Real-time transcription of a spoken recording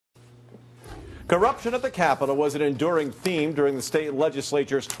Corruption at the Capitol was an enduring theme during the state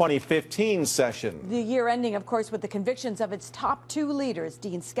legislature's 2015 session. The year ending, of course, with the convictions of its top two leaders,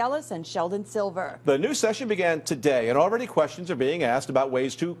 Dean Skelos and Sheldon Silver. The new session began today, and already questions are being asked about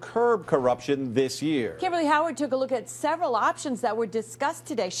ways to curb corruption this year. Kimberly Howard took a look at several options that were discussed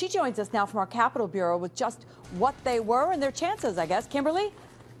today. She joins us now from our Capitol Bureau with just what they were and their chances, I guess. Kimberly?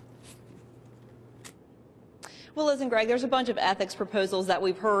 Well, listen, Greg, there's a bunch of ethics proposals that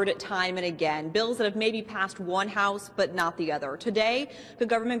we've heard time and again, bills that have maybe passed one house but not the other. Today, the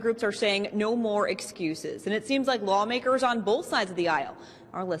government groups are saying no more excuses, and it seems like lawmakers on both sides of the aisle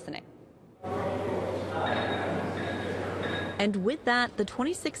are listening. And with that, the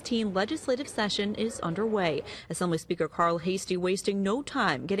 2016 legislative session is underway. Assembly Speaker Carl Heastie wasting no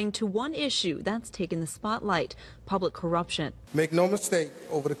time getting to one issue that's taken the spotlight: public corruption. Make no mistake,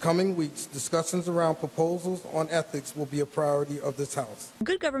 over the coming weeks, discussions around proposals on ethics will be a priority of this House.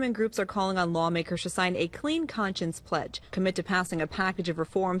 Good government groups are calling on lawmakers to sign a clean conscience pledge, commit to passing a package of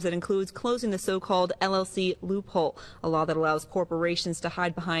reforms that includes closing the so-called LLC Loophole, a law that allows corporations to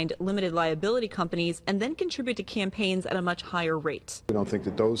hide behind limited liability companies and then contribute to campaigns at a much higher rate. We don't think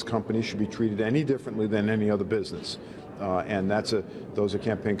that those companies should be treated any differently than any other business. And those are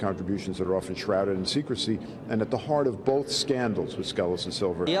campaign contributions that are often shrouded in secrecy and at the heart of both scandals with Skelos and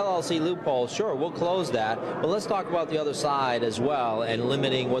Silver. The LLC loophole, sure, we'll close that, but let's talk about the other side as well and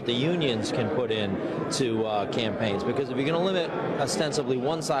limiting what the unions can put in to campaigns, because if you're going to limit ostensibly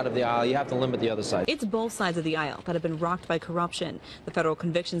one side of the aisle, you have to limit the other side. It's both sides of the aisle that have been rocked by corruption. The federal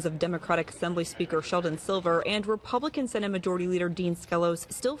convictions of Democratic Assembly Speaker Sheldon Silver and Republican Senate Majority Leader Dean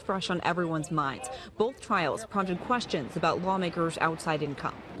Skelos still fresh on everyone's minds. Both trials prompted questions about lawmakers' outside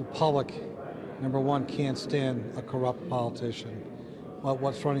income. The public, number one, can't stand a corrupt politician. But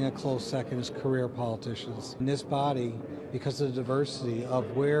what's running a close second is career politicians. In this body, because of the diversity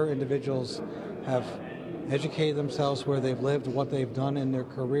of where individuals have educated themselves, where they've lived, what they've done in their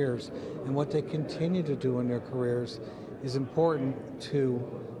careers, and what they continue to do in their careers, is important to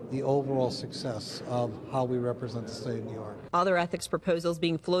the overall success of how we represent the state of New York. Other ethics proposals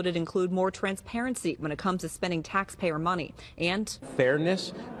being floated include more transparency when it comes to spending taxpayer money and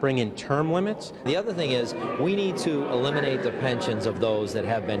fairness, bring in term limits. The other thing is we need to eliminate the pensions of those that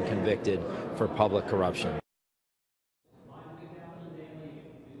have been convicted for public corruption.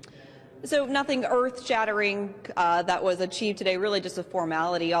 So nothing earth-shattering that was achieved today, really just a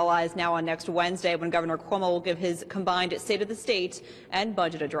formality. All eyes now on next Wednesday when Governor Cuomo will give his combined State of the State and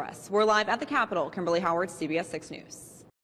budget address. We're live at the Capitol. Kimberly Howard, CBS 6 News.